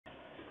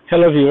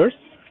Hello viewers,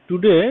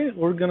 today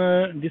we're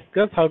gonna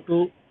discuss how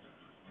to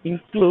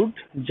include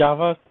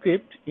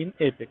JavaScript in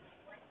Apex.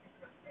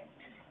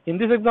 In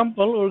this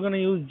example, we're gonna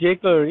use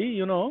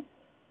jQuery.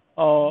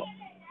 Uh,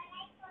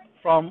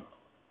 from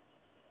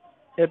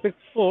Apex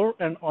 4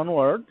 and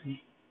onward,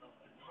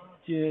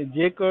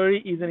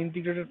 jQuery is an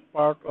integrated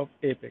part of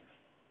Apex,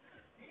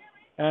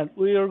 and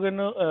we're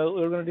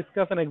gonna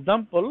discuss an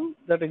example.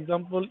 That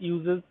example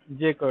uses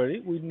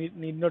jQuery. We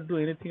need not do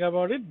anything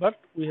about it, but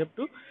we have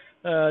to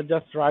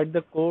just write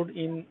the code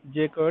in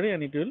jQuery,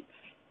 and it will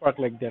work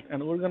like that.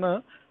 And we're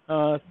gonna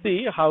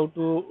see how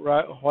to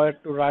where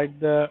to write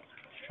the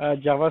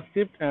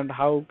JavaScript and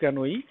how can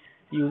we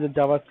use a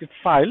JavaScript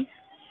file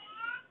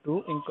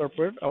to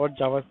incorporate our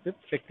JavaScript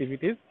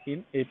activities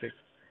in Apex.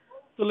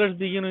 So let's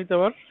begin with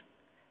our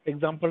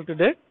example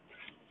today.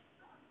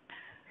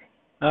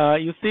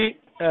 You see,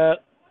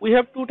 we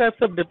have two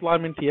types of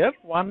deployment here.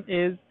 One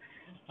is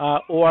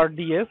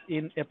ORDS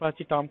in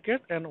Apache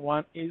Tomcat, and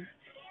one is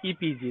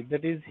EPG,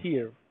 that is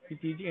here,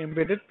 EPG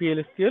Embedded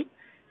PLSQL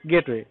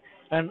Gateway.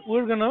 And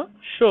we're gonna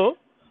show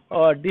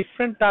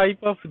different type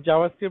of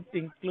JavaScript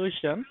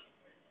inclusion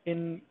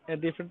in a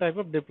different type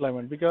of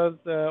deployment, because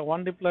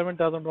one deployment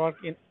doesn't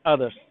work in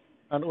others,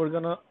 and we're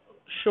gonna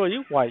show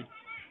you why.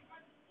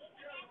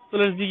 So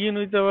let's begin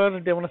with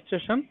our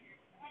demonstration.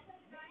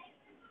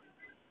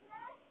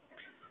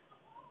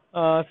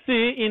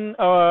 See, in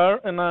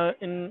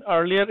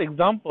earlier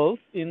examples,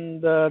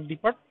 in the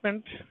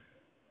department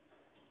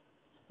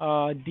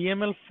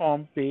DML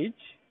form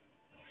page,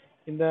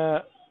 in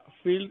the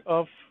field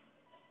of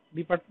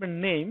department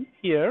name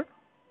here.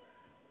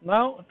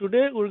 Now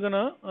today we're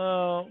gonna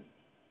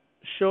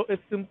show a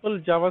simple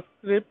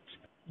JavaScript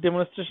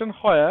demonstration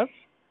where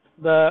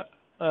the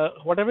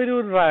whatever you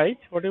write,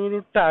 whatever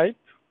you type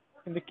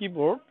in the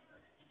keyboard,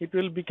 it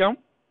will become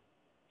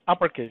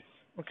uppercase,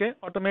 okay,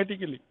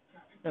 automatically.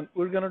 And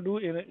we're gonna do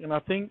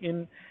nothing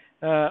in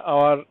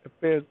our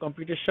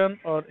computation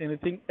or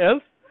anything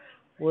else.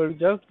 We're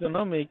just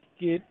gonna make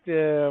it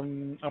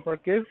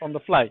uppercase on the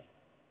fly.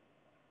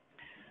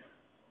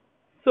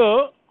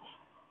 So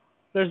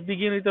let's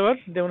begin with our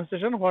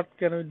demonstration. What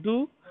can we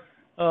do?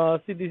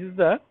 See, this is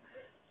the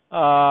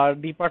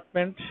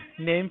department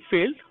name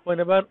field.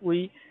 Whenever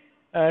we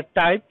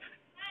type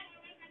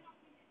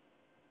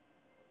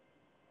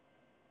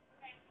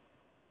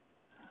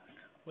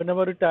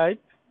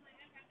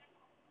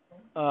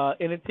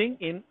anything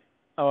in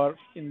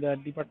the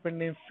department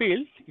name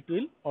field, it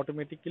will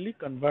automatically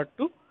convert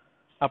to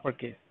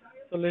uppercase.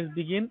 So let's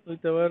begin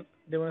with our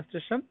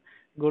demonstration.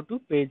 Go to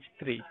page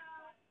 3.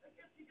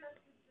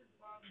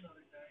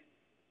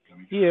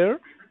 Here,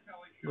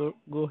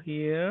 go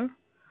here.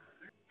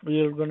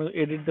 We are going to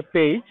edit the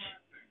page.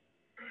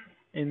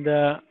 In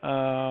the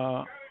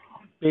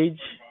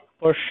page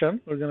portion,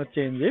 we're going to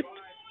change it.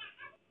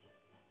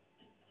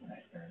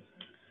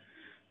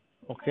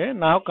 Okay,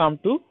 now come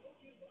to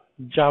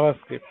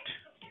JavaScript.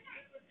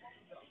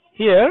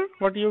 Here,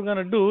 what you're going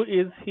to do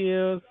is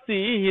here's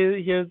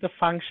the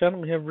function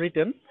we have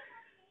written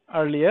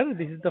earlier.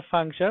 This is the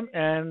function,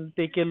 and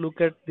take a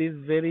look at this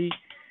very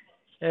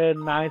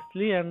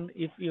nicely. And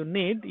if you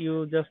need,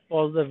 you just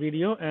pause the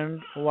video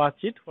and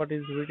watch it. What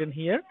is written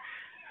here?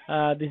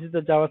 This is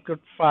the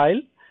JavaScript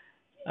file,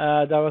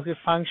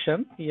 JavaScript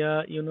function.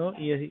 Yeah,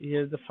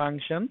 here's the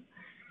function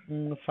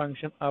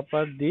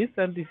upper this,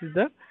 and this is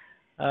the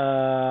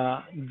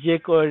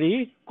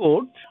jQuery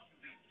code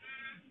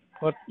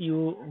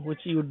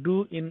which you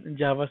do in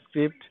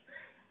JavaScript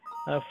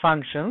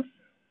functions.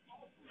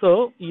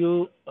 So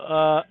you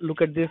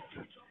look at this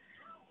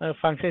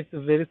function. It's a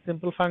very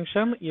simple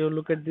function. You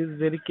look at this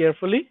very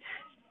carefully.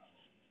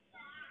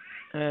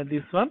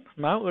 This one.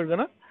 Now we're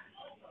gonna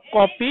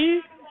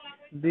copy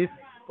this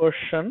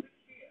portion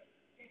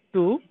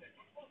to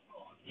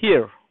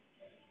here.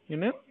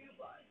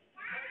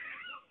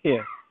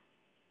 Here.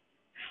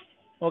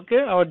 Okay,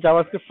 our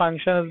JavaScript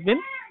function has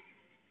been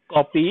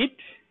copied.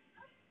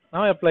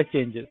 Now apply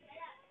changes.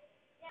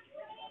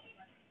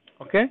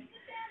 Okay.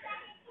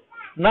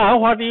 Now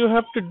what you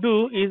have to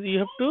do is you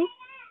have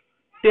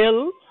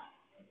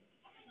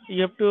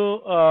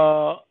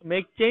to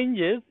make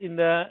changes in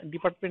the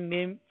department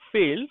name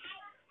field,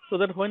 so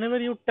that whenever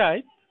you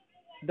type,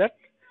 that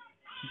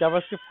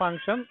JavaScript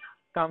function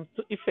comes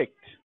to effect.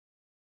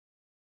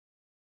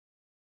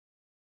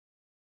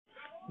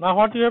 Now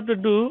what you have to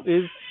do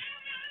is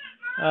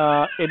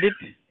edit.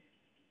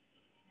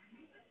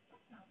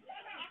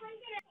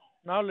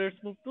 Now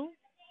let's move to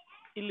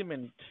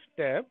element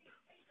tab.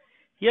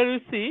 Here you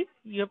see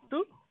you have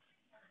to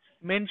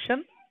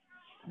mention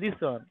this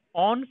one.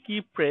 On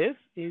key press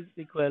is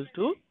equal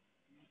to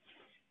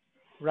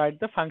write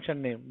the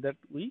function name that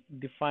we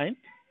defined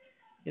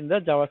in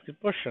the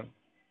JavaScript portion.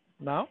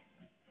 Now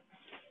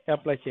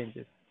apply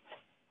changes.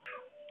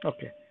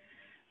 Okay.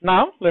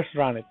 Now let's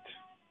run it.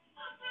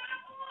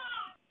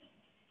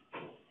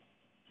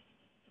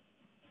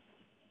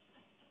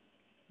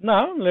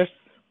 Now let's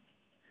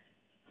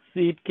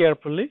see it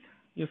carefully.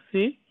 You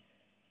see,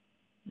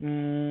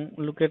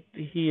 look at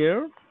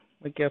here.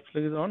 My caps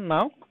lock is on.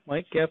 Now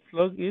my caps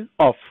lock is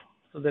off.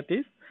 So that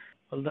is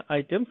all the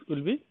items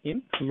will be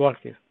in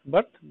lowercase,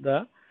 but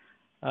the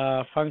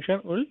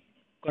function will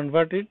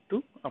convert it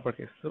to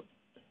uppercase. So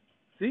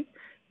see,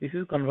 this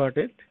is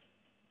converted.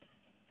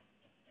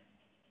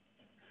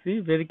 See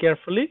very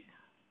carefully,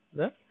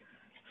 the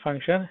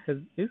function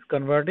is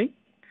converting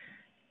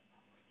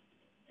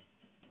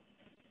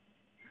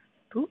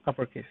to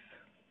uppercase.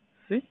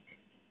 See,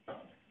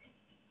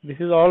 this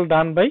is all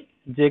done by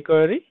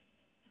jQuery,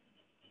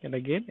 and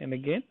again and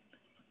again.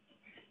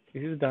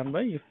 This is done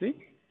by, you see,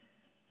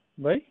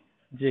 by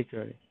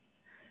jQuery.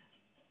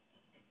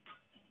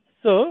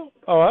 So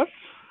our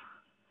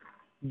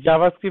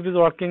JavaScript is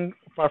working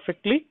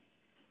perfectly.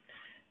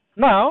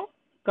 Now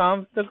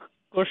comes the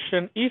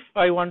question: if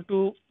I want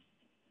to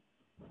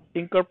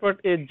incorporate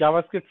a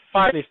JavaScript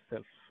file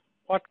itself,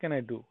 what can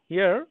I do?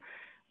 Here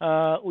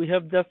we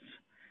have just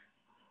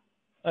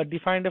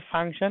defined a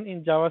function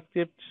in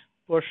JavaScript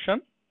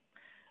portion.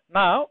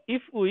 Now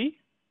if we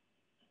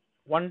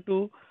want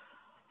to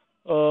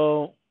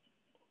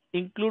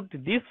include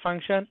this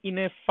function in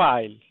a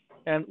file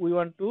and we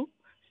want to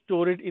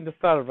store it in the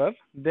server,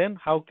 then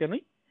how can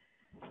we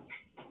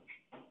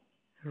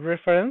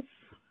reference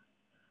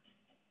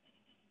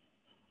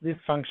this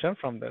function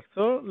from there?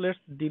 So let's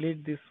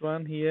delete this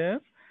one here.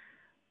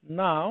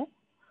 Now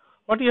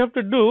what you have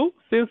to do,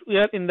 since we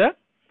are in the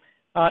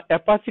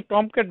Apache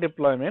Tomcat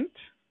deployment,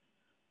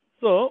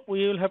 so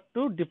we will have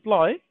to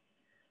deploy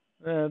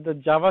the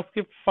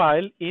JavaScript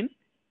file in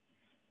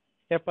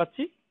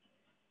Apache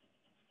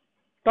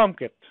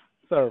Tomcat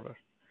server.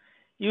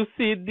 You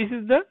see, this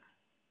is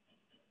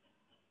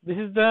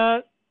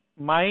the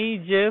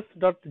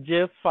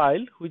myjs.js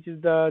file, which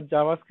is the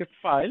JavaScript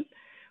file.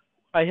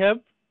 I have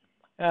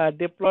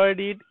deployed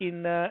it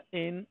in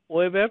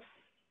web apps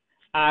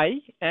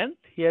I, and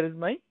here is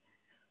my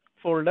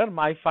folder,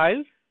 my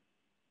files,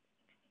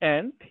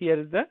 and here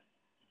is the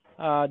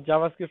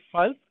JavaScript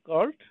file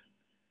called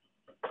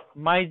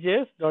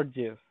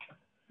myjs.js.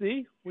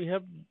 See, we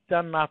have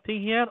done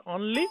nothing here,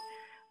 only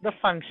the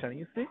function.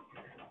 You see,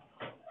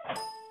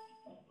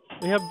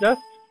 we have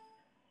just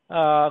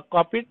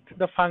copied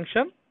the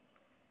function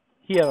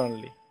here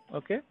only.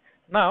 Okay,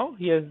 now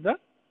here is the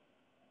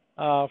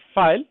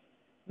file.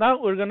 Now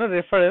we're going to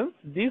reference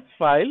this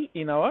file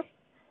in our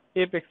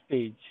Apex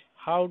page.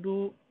 How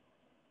do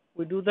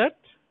we do that?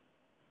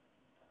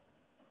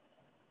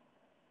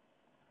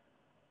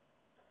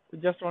 We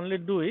just only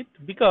do it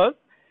because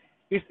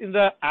it's in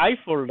the I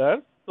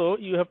folder, so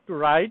you have to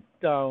write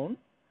down,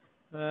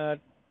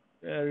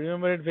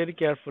 remember it very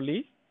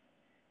carefully,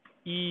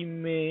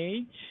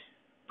 image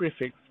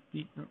prefix,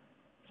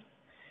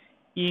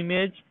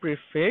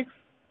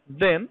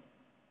 then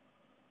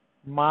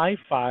my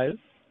files,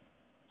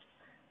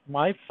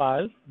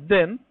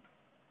 then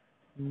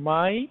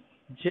myjs.js.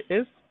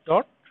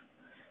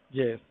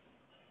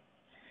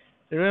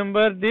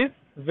 Remember this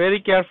very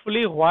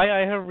carefully. Why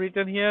I have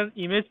written here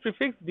image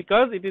prefix?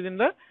 Because it is in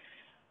the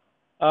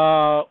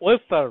web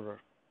server,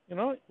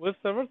 web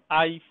server's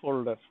I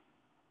folder.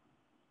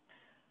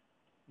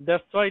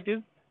 That's why it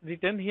is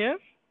written here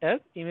as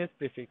image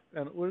prefix,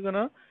 and we're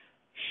gonna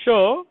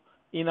show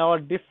in our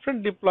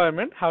different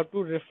deployment how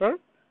to refer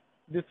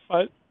this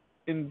file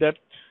in that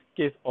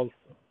case also.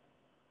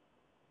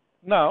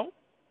 Now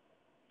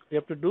we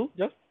have to do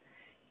just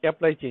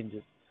apply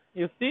changes.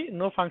 You see,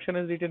 no function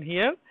is written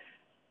here.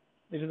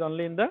 It is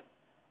only in the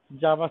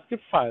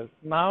JavaScript files.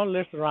 Now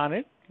let's run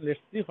it. Let's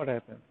see what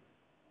happens.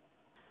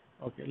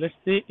 Okay, let's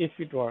see if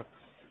it works.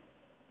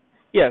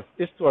 Yes,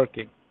 it's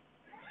working.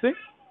 See?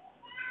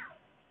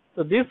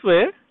 So this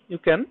way you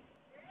can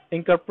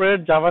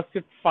incorporate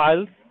JavaScript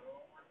files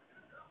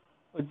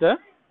with the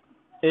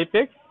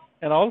Apex,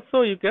 and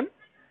also you can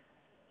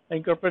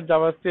incorporate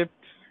JavaScript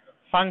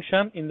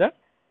function in the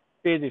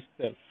page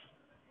itself.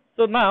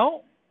 So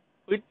now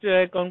it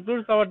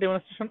concludes our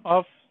demonstration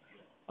of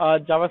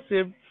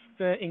JavaScript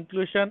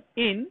inclusion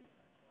in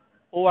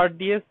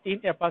ORDS in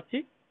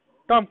Apache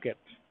Tomcat.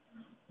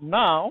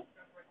 Now,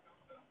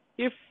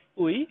 if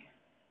we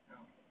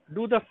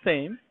do the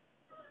same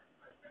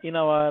in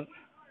our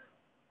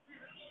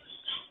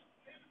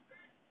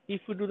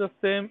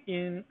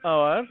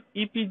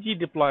EPG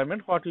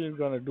deployment, what we are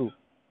going to do?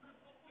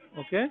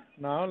 Okay,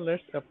 now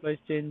let's apply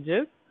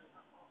changes.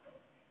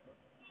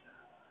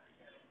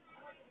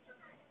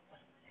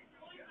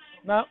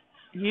 Now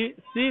you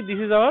see, this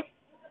is our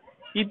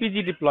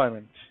EPG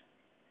deployment.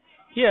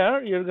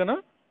 Here you're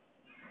gonna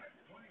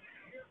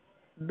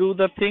do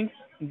the things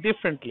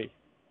differently.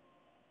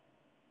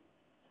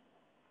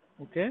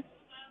 Okay,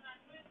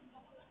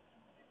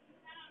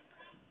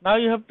 now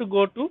you have to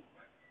go to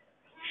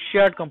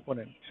shared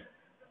component.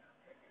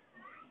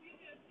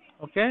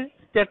 Okay,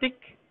 static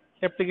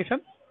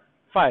application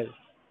file.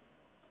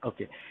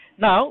 Okay,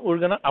 now we're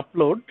gonna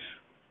upload.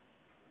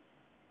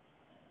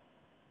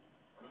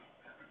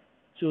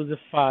 Choose a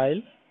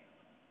file,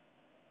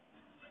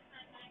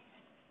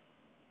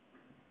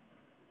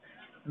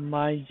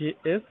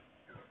 myjs,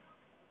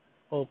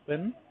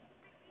 open,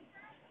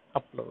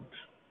 upload.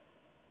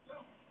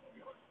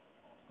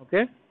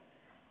 Okay,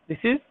 this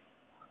is,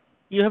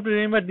 you have to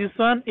remember this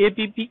one, app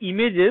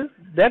images.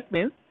 That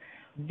means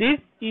this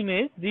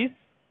image, this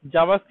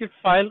JavaScript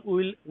file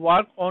will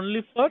work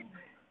only for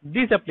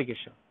this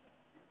application.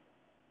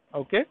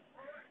 Okay,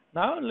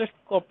 now let's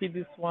copy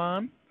this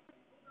one.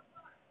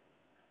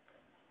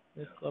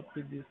 Let's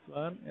copy this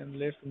one and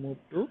let's move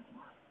to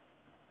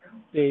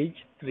page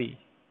 3.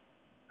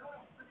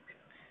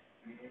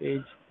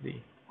 Page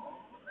 3.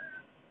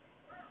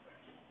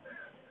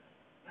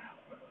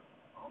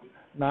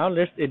 Now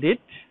let's edit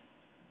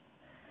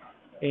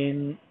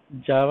in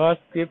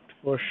JavaScript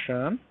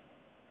portion.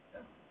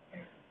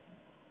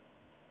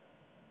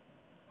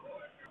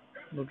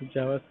 Go to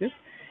JavaScript.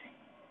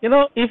 You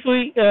know, if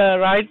we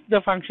write the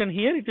function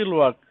here, it will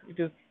work. It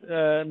is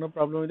no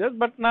problem with that.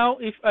 But now,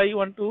 if I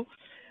want to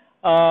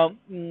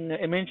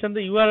mention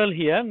the URL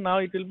here, now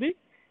it will be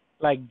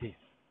like this.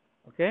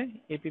 Okay,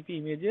 app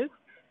images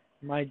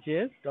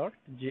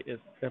my.js.js.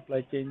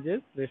 Apply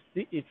changes. Let's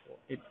see if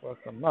it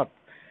works or not.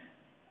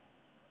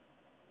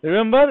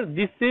 Remember,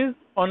 this is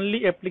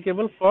only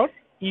applicable for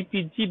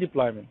EPG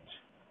deployment.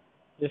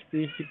 Let's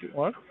see if it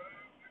works.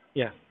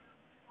 Yes.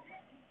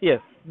 Yes,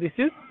 this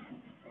is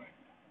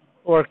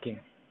working.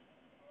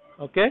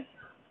 Okay.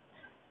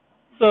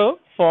 So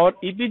for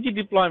EPG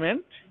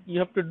deployment, you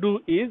have to do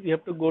is you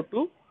have to go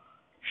to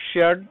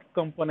shared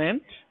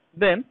component.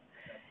 Then,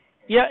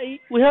 yeah,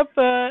 we have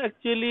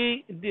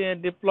actually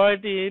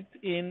deployed it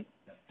in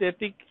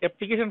static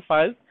application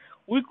files.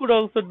 We could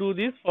also do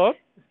this for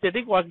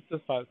static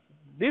workspace files.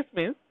 This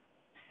means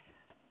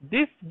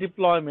this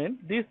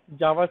deployment, this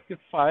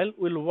JavaScript file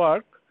will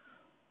work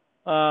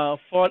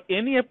for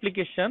any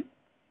application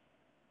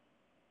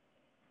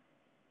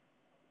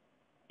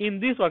in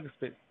this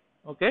workspace.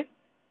 Okay.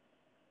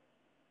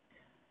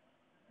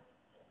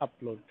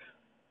 Upload.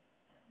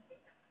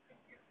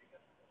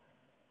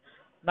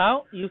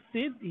 Now you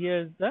see here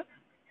is the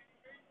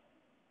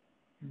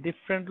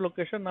different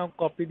location. Now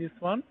copy this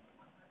one.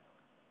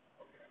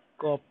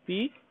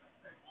 Copy.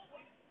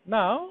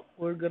 Now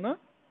we're gonna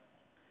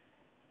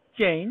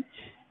change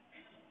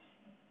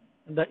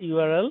the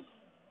URL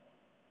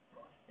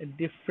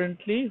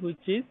differently, which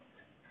is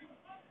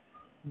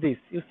this.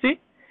 You see,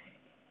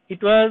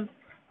 it was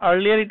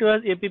earlier it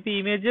was app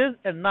images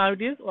and now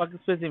it is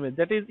workspace image.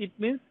 That is, it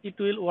means it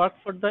will work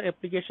for the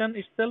application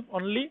itself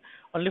only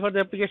for the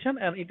application,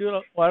 and it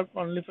will work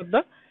only for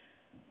the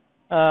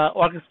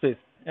workspace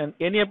and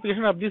any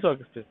application of this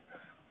workspace.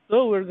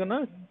 So we're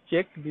gonna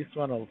check this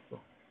one also.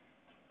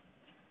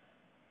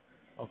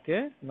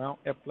 Okay, now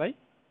apply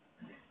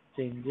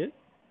changes.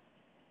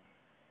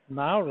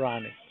 Now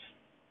run it.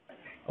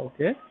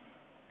 Okay,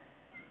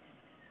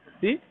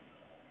 see.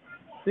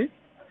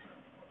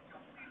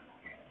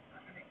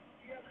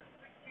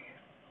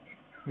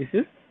 This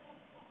is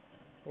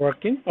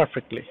working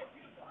perfectly.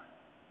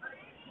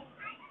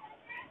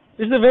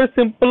 This is a very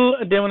simple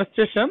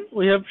demonstration.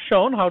 We have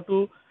shown how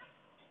to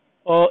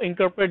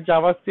incorporate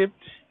JavaScript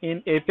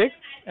in Apex,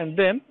 and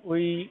then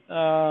we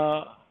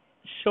have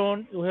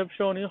shown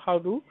you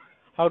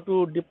how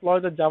to deploy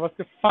the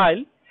JavaScript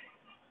file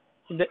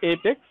in the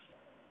Apex.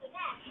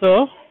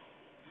 So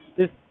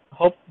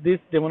hope this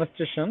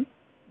demonstration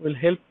will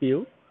help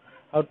you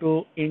how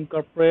to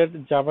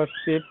incorporate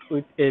JavaScript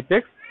with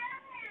Apex.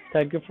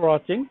 Thank you for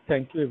watching.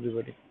 Thank you,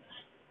 everybody.